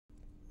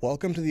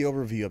Welcome to the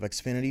overview of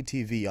XFINITY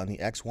TV on the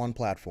X1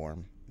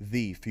 platform,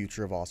 the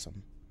future of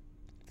awesome.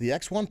 The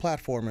X1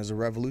 platform is a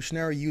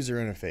revolutionary user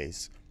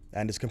interface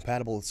and is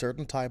compatible with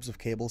certain types of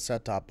cable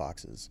set-top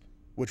boxes,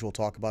 which we'll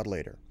talk about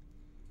later.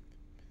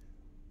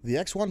 The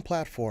X1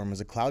 platform is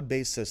a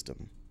cloud-based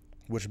system,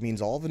 which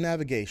means all of the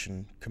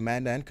navigation,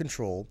 command and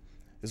control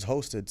is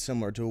hosted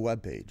similar to a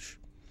web page.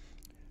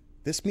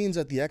 This means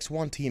that the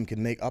X1 team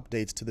can make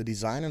updates to the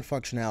design and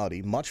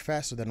functionality much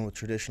faster than with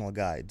traditional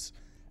guides,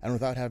 and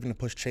without having to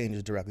push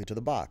changes directly to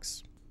the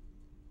box.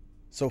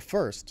 So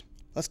first,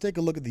 let's take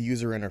a look at the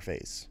user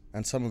interface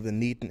and some of the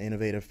neat and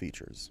innovative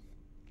features.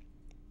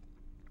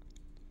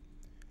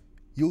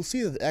 You'll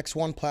see that the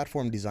X1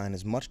 platform design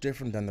is much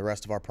different than the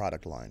rest of our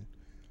product line.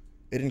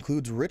 It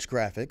includes rich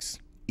graphics,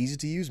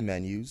 easy-to-use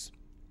menus,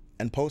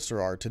 and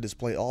poster art to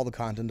display all the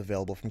content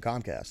available from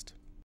Comcast.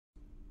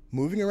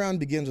 Moving around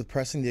begins with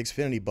pressing the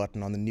XFINITY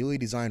button on the newly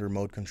designed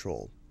remote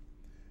control.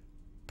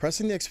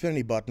 Pressing the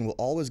XFINITY button will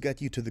always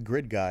get you to the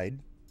grid guide,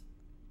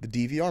 the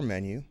DVR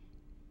menu,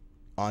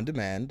 On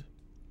Demand,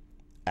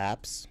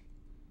 Apps,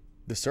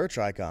 the search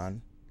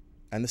icon,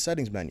 and the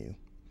settings menu.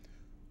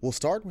 We'll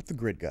start with the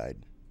grid guide.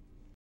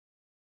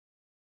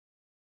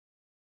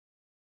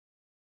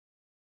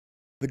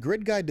 The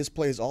grid guide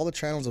displays all the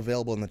channels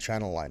available in the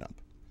channel lineup.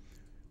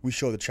 We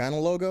show the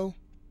channel logo,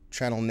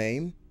 channel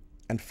name,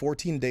 and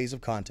 14 days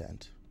of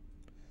content.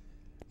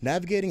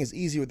 Navigating is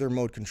easy with the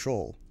remote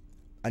control,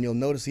 and you'll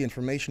notice the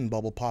information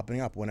bubble popping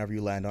up whenever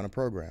you land on a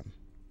program.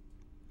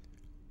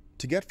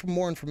 To get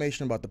more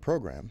information about the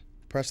program,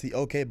 press the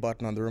OK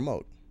button on the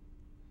remote.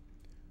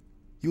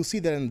 You'll see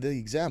that in the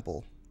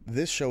example,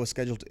 this show is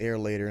scheduled to air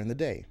later in the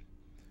day,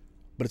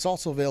 but it's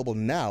also available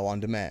now on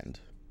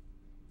demand.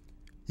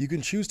 You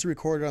can choose to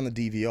record it on the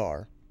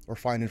DVR or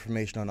find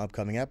information on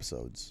upcoming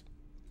episodes.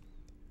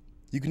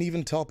 You can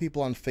even tell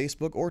people on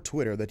Facebook or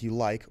Twitter that you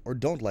like or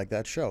don't like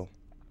that show.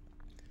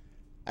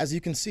 As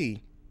you can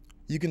see,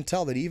 you can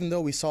tell that even though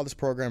we saw this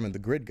program in the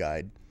grid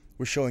guide,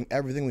 we're showing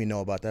everything we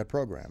know about that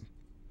program.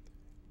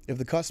 If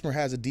the customer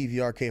has a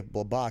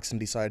DVR-capable box and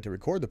decided to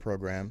record the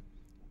program,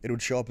 it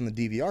would show up in the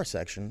DVR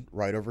section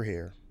right over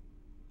here.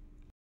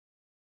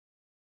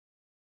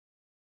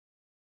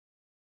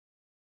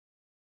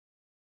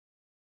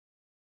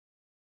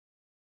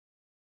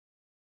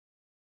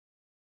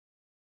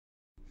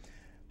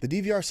 The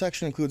DVR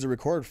section includes a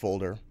record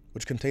folder,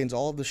 which contains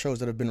all of the shows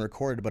that have been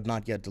recorded but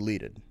not yet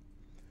deleted.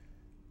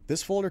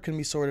 This folder can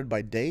be sorted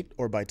by date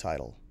or by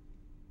title.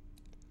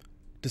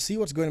 To see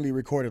what's going to be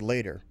recorded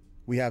later,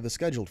 we have the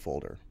scheduled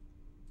folder.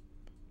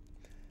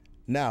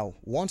 Now,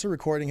 once a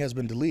recording has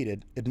been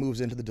deleted, it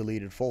moves into the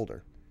deleted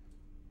folder.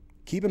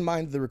 Keep in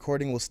mind that the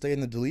recording will stay in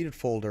the deleted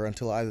folder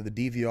until either the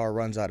DVR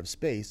runs out of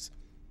space,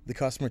 the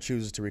customer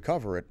chooses to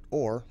recover it,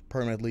 or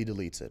permanently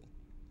deletes it.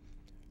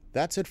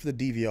 That's it for the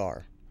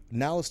DVR.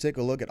 Now let's take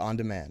a look at On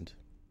Demand.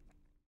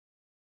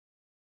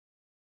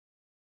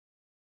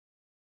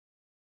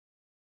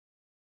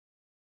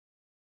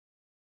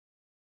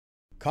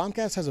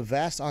 Comcast has a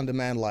vast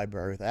on-demand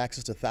library with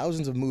access to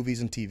thousands of movies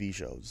and TV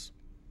shows.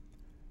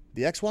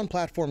 The X1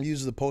 platform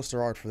uses the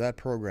poster art for that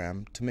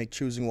program to make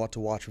choosing what to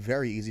watch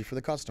very easy for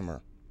the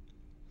customer.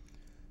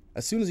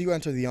 As soon as you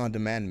enter the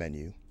On-Demand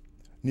menu,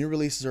 new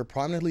releases are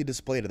prominently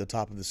displayed at the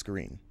top of the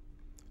screen.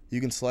 You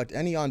can select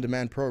any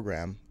on-demand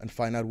program and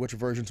find out which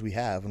versions we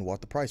have and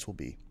what the price will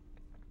be.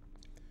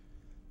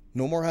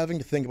 No more having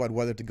to think about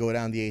whether to go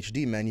down the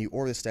HD menu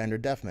or the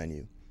standard def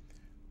menu.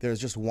 There is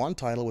just one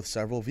title with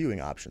several viewing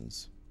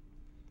options.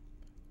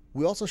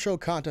 We also show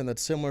content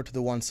that's similar to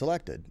the one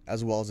selected,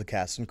 as well as the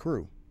cast and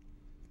crew.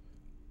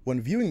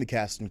 When viewing the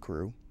cast and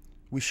crew,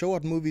 we show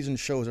what movies and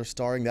shows are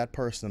starring that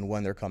person and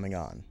when they're coming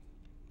on.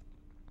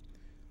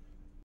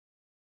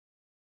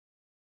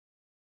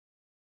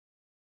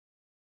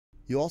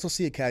 You'll also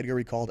see a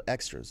category called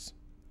Extras.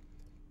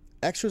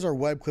 Extras are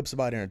web clips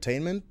about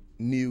entertainment,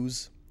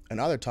 news, and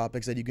other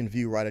topics that you can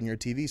view right on your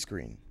TV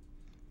screen.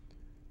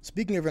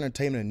 Speaking of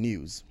entertainment and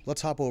news,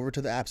 let's hop over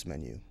to the Apps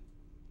menu.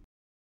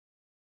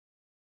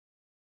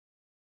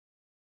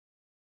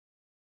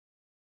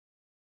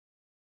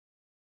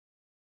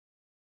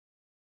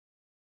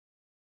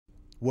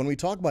 When we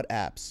talk about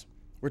apps,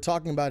 we're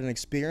talking about an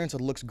experience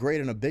that looks great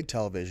on a big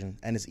television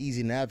and is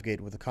easy to navigate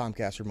with a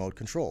Comcast remote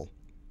control.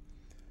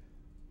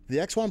 The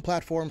X1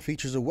 platform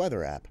features a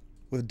weather app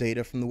with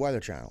data from the Weather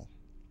Channel.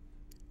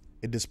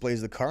 It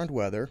displays the current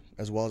weather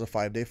as well as a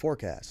 5-day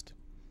forecast.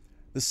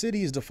 The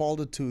city is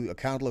defaulted to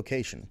account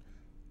location,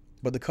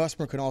 but the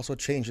customer can also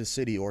change the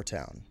city or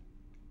town.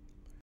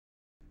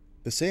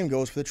 The same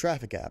goes for the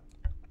traffic app.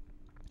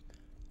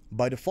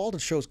 By default,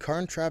 it shows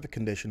current traffic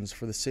conditions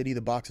for the city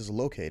the box is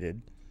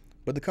located,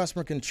 but the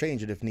customer can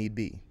change it if need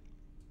be.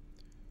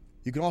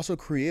 You can also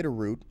create a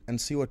route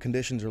and see what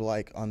conditions are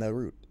like on that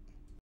route.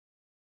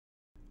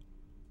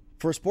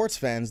 For sports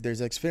fans,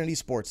 there's XFINITY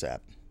Sports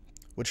app,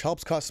 which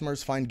helps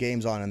customers find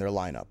games on in their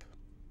lineup.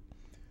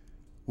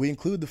 We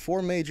include the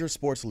 4 major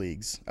sports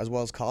leagues, as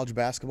well as college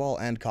basketball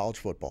and college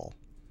football.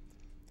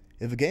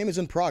 If a game is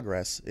in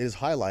progress, it is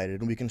highlighted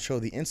and we can show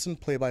the instant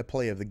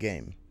play-by-play of the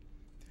game.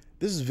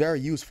 This is very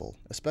useful,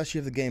 especially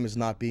if the game is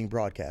not being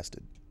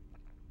broadcasted.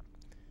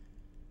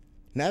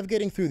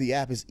 Navigating through the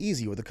app is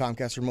easy with the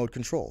Comcast remote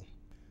control.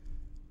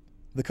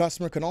 The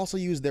customer can also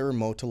use their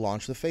remote to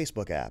launch the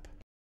Facebook app.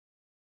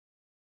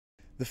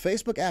 The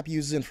Facebook app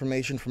uses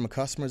information from a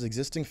customer's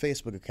existing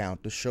Facebook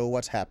account to show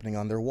what's happening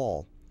on their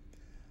wall.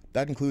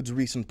 That includes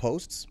recent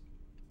posts,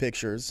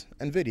 pictures,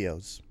 and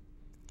videos.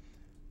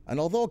 And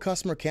although a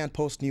customer can't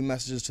post new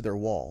messages to their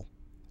wall,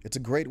 it's a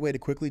great way to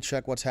quickly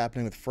check what's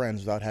happening with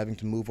friends without having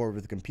to move over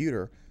to the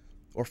computer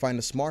or find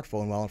a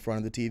smartphone while in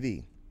front of the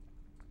TV.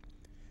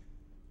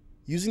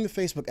 Using the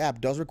Facebook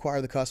app does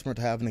require the customer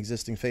to have an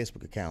existing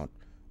Facebook account,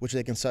 which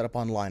they can set up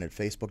online at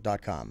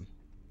facebook.com.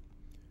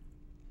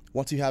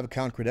 Once you have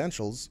account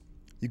credentials,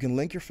 you can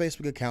link your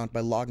Facebook account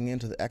by logging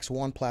into the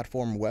X1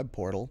 platform web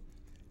portal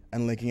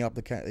and linking up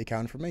the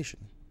account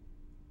information.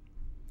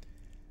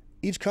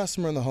 Each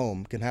customer in the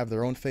home can have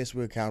their own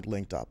Facebook account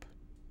linked up.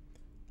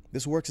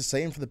 This works the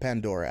same for the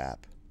Pandora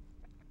app.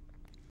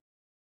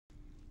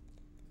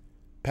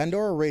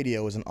 Pandora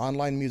Radio is an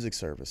online music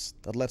service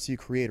that lets you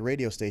create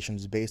radio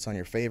stations based on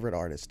your favorite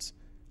artists,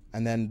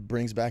 and then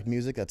brings back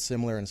music that's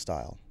similar in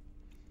style.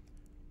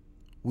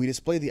 We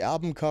display the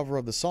album cover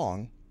of the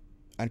song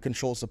and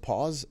controls the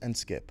pause and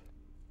skip.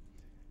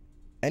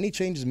 Any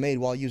changes made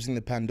while using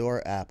the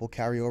Pandora app will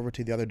carry over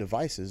to the other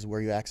devices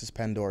where you access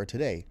Pandora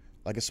today,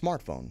 like a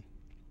smartphone.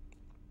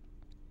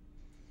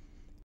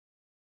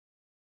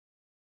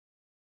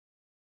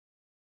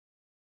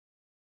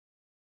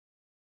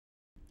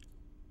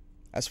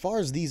 As far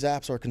as these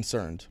apps are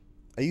concerned,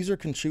 a user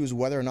can choose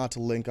whether or not to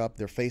link up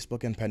their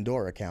Facebook and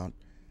Pandora account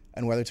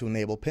and whether to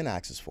enable PIN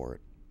access for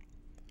it.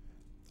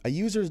 A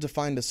user is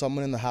defined as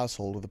someone in the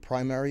household with a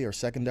primary or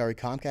secondary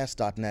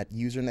Comcast.net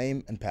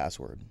username and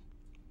password.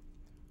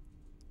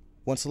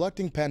 When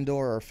selecting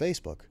Pandora or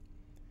Facebook,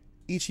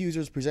 each user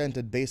is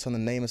presented based on the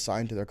name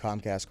assigned to their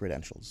Comcast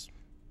credentials.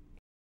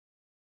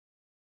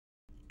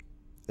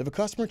 If a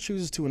customer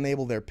chooses to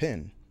enable their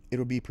PIN, it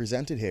will be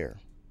presented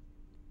here.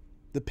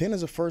 The PIN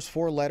is the first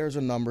 4 letters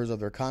or numbers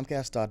of their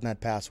Comcast.net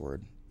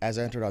password, as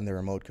entered on their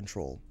remote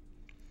control.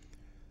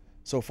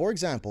 So for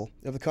example,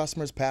 if the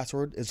customer's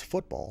password is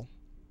football,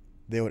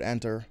 they would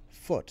enter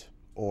foot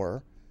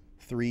or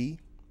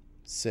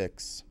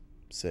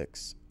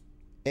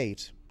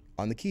 3668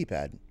 on the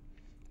keypad.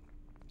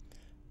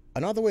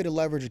 Another way to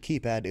leverage a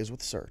keypad is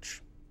with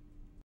search.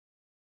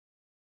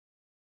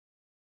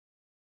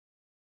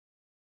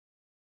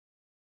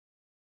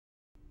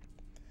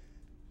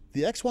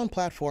 The X1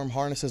 platform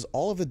harnesses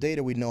all of the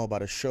data we know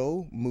about a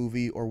show,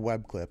 movie, or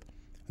web clip,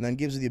 and then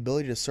gives you the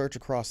ability to search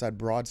across that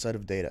broad set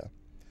of data.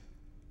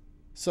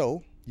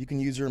 So, you can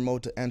use your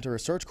remote to enter a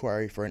search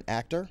query for an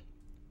actor,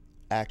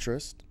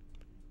 actress,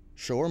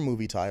 show or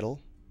movie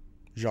title,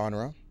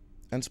 genre,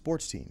 and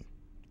sports team.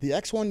 The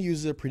X1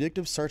 uses a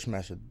predictive search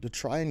method to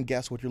try and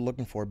guess what you're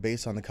looking for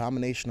based on the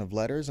combination of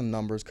letters and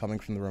numbers coming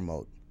from the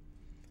remote.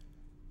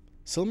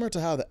 Similar to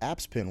how the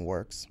app's PIN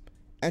works,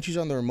 entries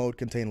on the remote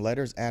contain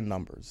letters and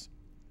numbers,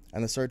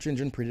 and the search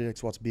engine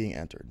predicts what's being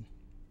entered.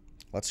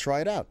 Let's try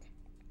it out.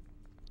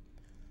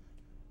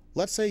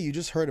 Let's say you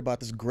just heard about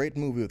this great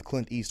movie with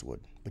Clint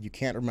Eastwood, but you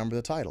can't remember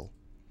the title.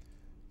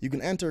 You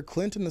can enter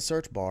Clint in the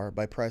search bar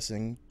by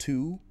pressing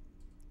 2,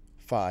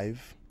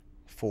 5,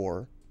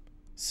 4,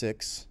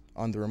 6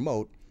 on the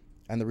remote,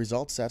 and the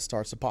result set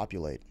starts to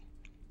populate.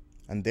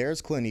 And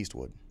there's Clint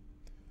Eastwood.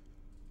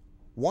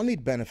 One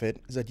neat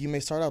benefit is that you may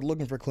start out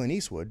looking for Clint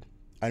Eastwood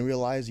and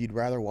realize you'd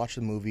rather watch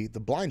the movie The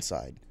Blind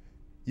Side.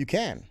 You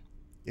can.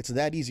 It's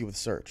that easy with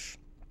search.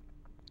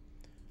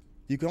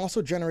 You can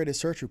also generate a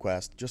search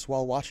request just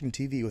while watching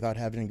TV without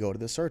having to go to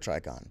the search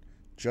icon.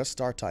 Just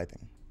start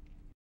typing.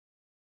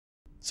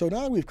 So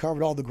now that we've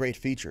covered all the great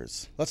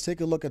features, let's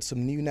take a look at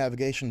some new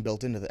navigation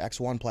built into the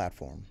X1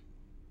 platform.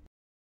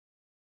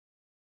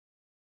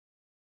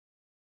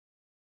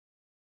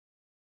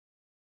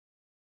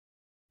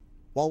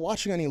 While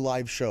watching any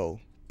live show,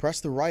 press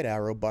the right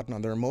arrow button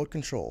on the remote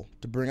control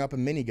to bring up a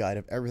mini guide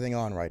of everything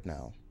on right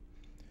now.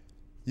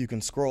 You can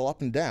scroll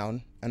up and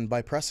down, and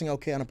by pressing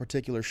OK on a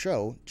particular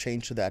show,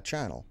 change to that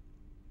channel.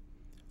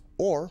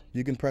 Or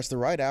you can press the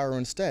right arrow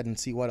instead and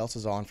see what else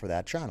is on for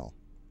that channel.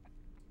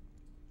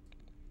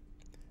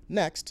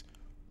 Next,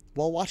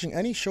 while watching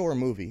any show or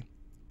movie,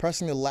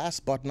 pressing the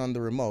last button on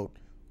the remote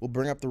will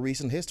bring up the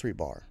recent history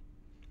bar.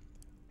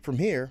 From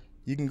here,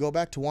 you can go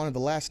back to one of the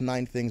last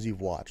 9 things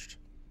you've watched.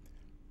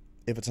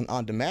 If it's an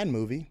on-demand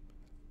movie,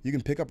 you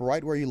can pick up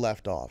right where you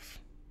left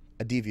off.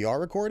 A DVR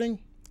recording?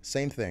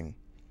 Same thing.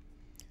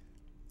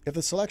 If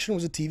the selection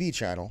was a TV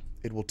channel,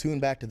 it will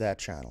tune back to that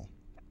channel.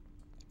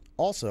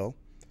 Also,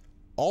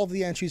 all of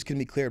the entries can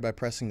be cleared by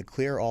pressing the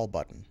Clear All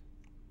button.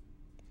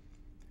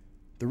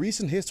 The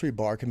recent history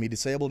bar can be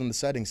disabled in the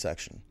settings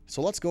section,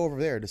 so let's go over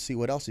there to see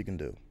what else you can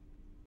do.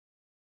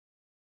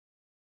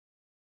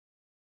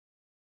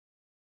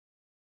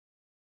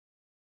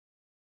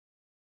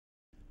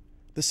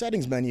 The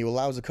settings menu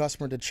allows a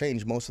customer to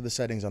change most of the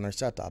settings on their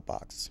set-top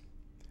box.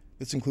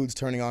 This includes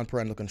turning on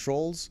parental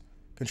controls,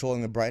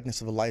 controlling the brightness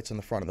of the lights on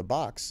the front of the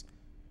box,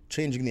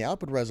 changing the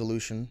output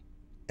resolution,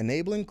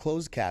 enabling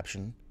closed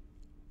caption,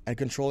 and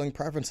controlling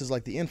preferences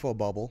like the info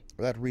bubble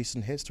or that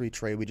recent history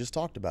tray we just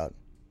talked about.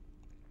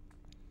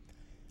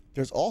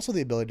 There's also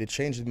the ability to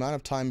change the amount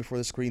of time before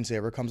the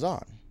screensaver comes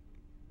on.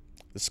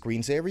 The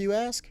screensaver, you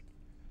ask?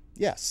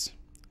 Yes.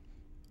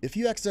 If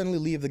you accidentally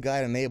leave the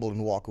guide enabled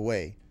and walk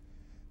away,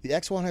 the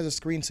X1 has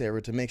a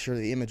screensaver to make sure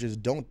the images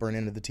don't burn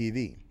into the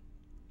TV.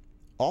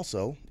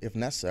 Also, if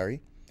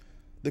necessary,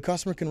 the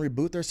customer can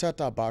reboot their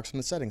set-top box from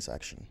the settings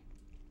section.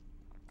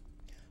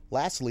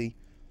 Lastly,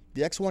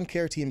 the X1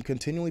 Care team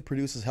continually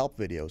produces help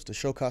videos to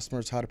show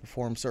customers how to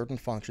perform certain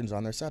functions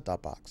on their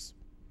set-top box.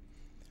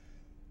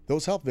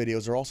 Those help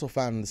videos are also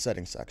found in the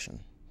settings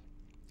section.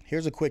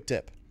 Here's a quick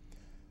tip.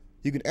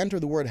 You can enter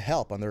the word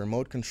help on the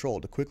remote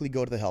control to quickly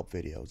go to the help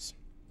videos.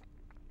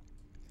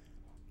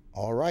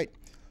 Alright,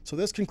 so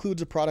this concludes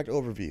the product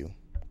overview.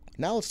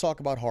 Now let's talk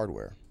about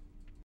hardware.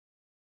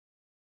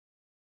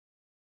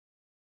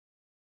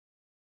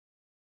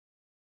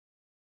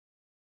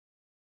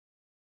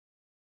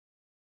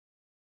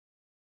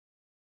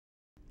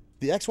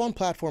 The X1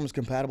 platform is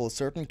compatible with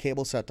certain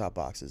cable set-top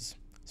boxes,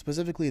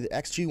 specifically the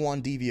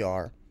XG1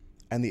 DVR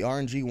and the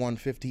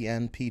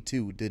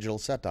RNG150N-P2 digital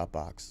set-top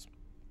box.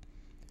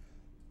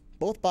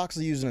 Both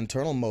boxes use an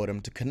internal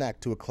modem to connect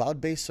to a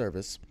cloud-based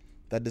service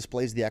that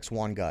displays the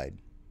X1 guide.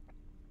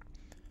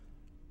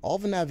 All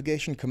the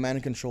navigation, command,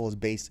 and control is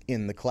based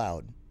in the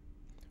cloud.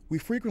 We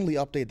frequently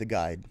update the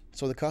guide,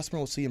 so the customer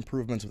will see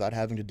improvements without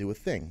having to do a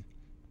thing.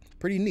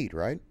 Pretty neat,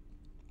 right?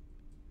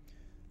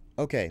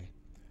 Okay,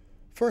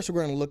 first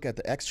we're going to look at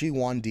the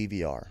XG1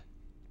 DVR.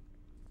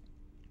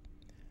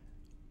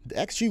 The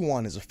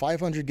XG1 is a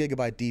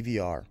 500GB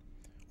DVR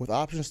with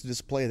options to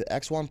display the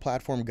X1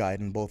 platform guide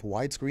in both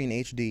widescreen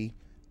HD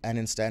and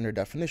in standard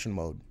definition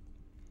mode.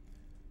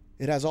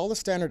 It has all the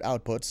standard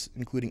outputs,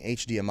 including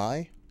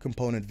HDMI,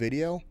 component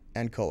video,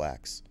 and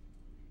coax.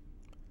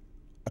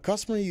 A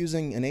customer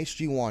using an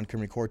XG1 can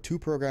record 2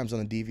 programs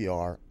on the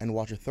DVR and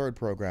watch a 3rd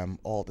program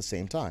all at the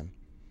same time.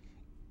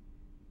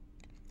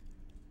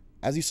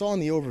 As you saw in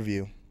the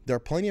overview, there are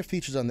plenty of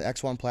features on the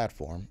X1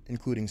 platform,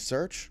 including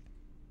search,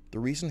 the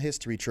recent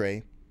history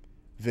tray,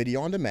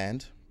 video on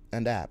demand,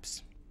 and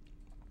apps.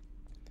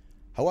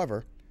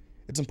 However,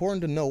 it's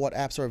important to know what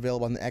apps are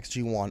available on the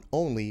XG1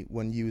 only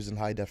when used in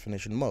high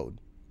definition mode.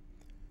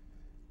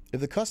 If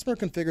the customer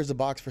configures the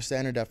box for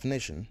standard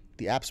definition,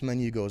 the apps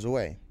menu goes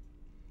away.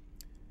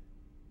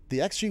 The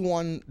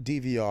XG1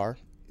 DVR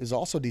is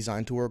also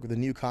designed to work with the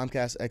new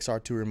Comcast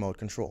XR2 remote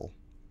control.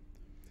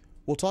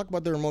 We'll talk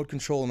about the remote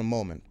control in a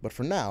moment, but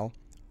for now,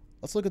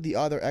 let's look at the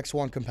other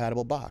X1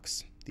 compatible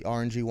box, the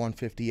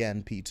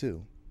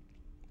RNG150N-P2.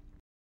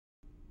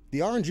 The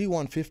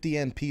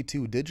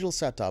RNG150N-P2 digital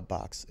set-top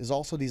box is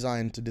also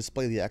designed to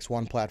display the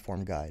X1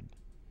 platform guide.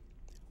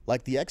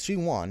 Like the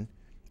XG1,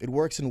 it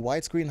works in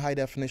widescreen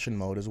high-definition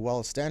mode as well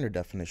as standard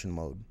definition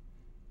mode.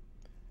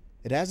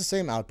 It has the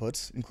same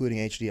outputs, including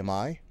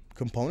HDMI,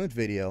 component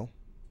video,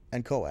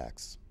 and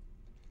coax.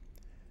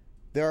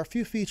 There are a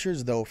few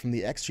features, though, from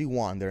the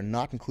XG1 that are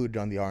not included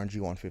on the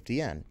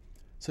RNG150N,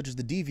 such as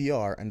the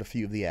DVR and a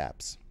few of the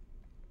apps.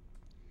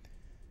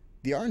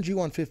 The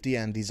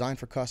RNG150N designed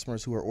for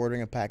customers who are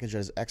ordering a package that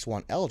is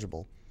X1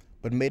 eligible,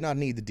 but may not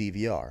need the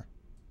DVR.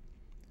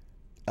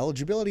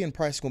 Eligibility and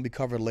pricing will be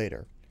covered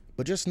later,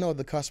 but just know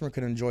the customer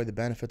can enjoy the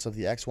benefits of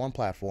the X1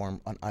 platform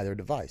on either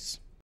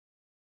device.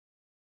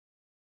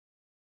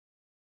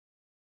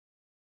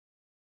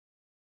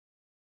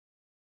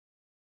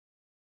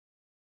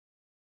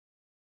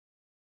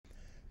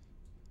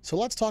 So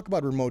let's talk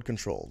about remote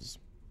controls.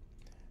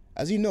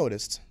 As you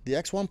noticed, the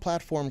X1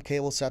 platform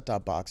cable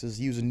set-top boxes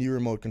use a new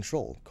remote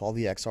control called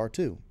the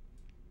XR2.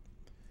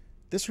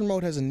 This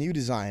remote has a new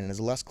design and is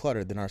less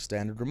cluttered than our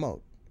standard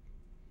remote.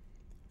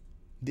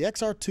 The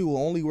XR2 will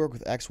only work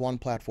with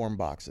X1 platform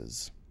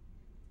boxes.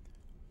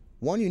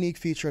 One unique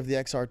feature of the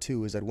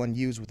XR2 is that when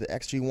used with the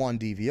XG1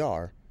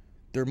 DVR,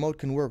 the remote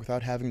can work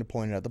without having to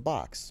point it at the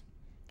box.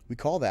 We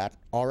call that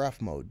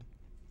RF mode.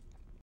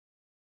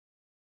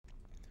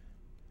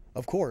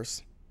 Of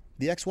course,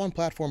 the X1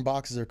 platform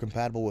boxes are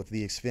compatible with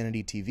the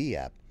XFINITY TV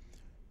app,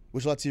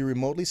 which lets you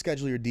remotely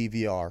schedule your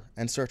DVR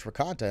and search for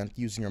content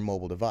using your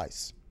mobile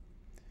device.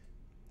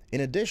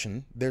 In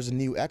addition, there's a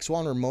new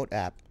X1 remote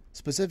app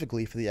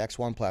specifically for the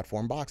X1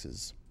 platform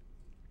boxes.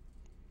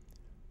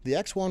 The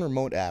X1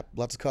 remote app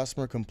lets a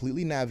customer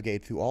completely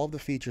navigate through all of the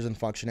features and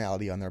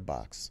functionality on their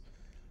box.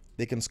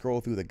 They can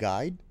scroll through the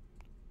guide,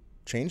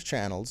 change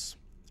channels,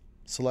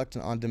 select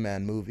an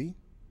on-demand movie,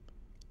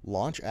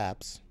 launch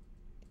apps,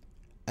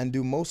 and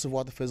do most of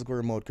what the physical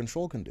remote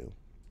control can do.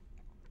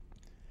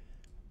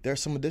 There are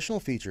some additional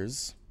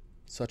features,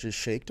 such as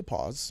shake to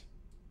pause,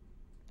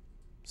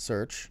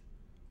 search,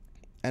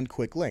 and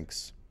quick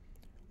links,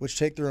 which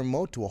take the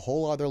remote to a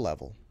whole other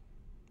level.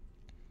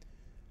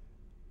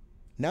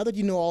 Now that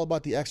you know all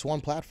about the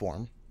X1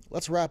 platform,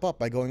 let's wrap up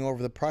by going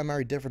over the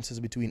primary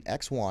differences between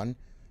X1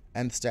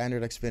 and the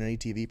standard XFINITY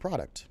TV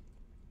product.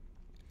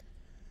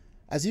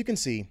 As you can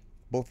see,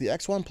 Both the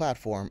X1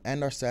 platform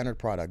and our standard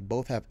product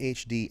both have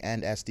HD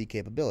and SD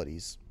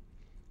capabilities.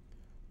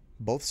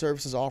 Both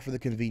services offer the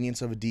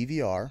convenience of a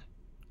DVR,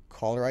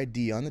 caller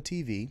ID on the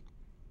TV,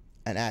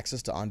 and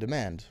access to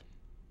on-demand.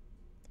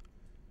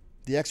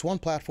 The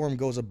X1 platform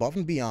goes above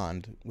and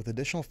beyond with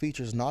additional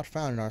features not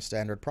found in our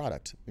standard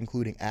product,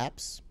 including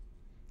apps,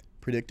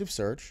 predictive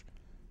search,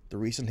 the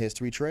recent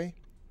history tray,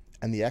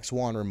 and the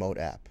X1 remote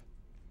app.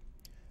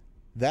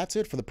 That's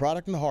it for the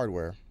product and the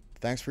hardware.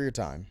 Thanks for your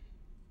time.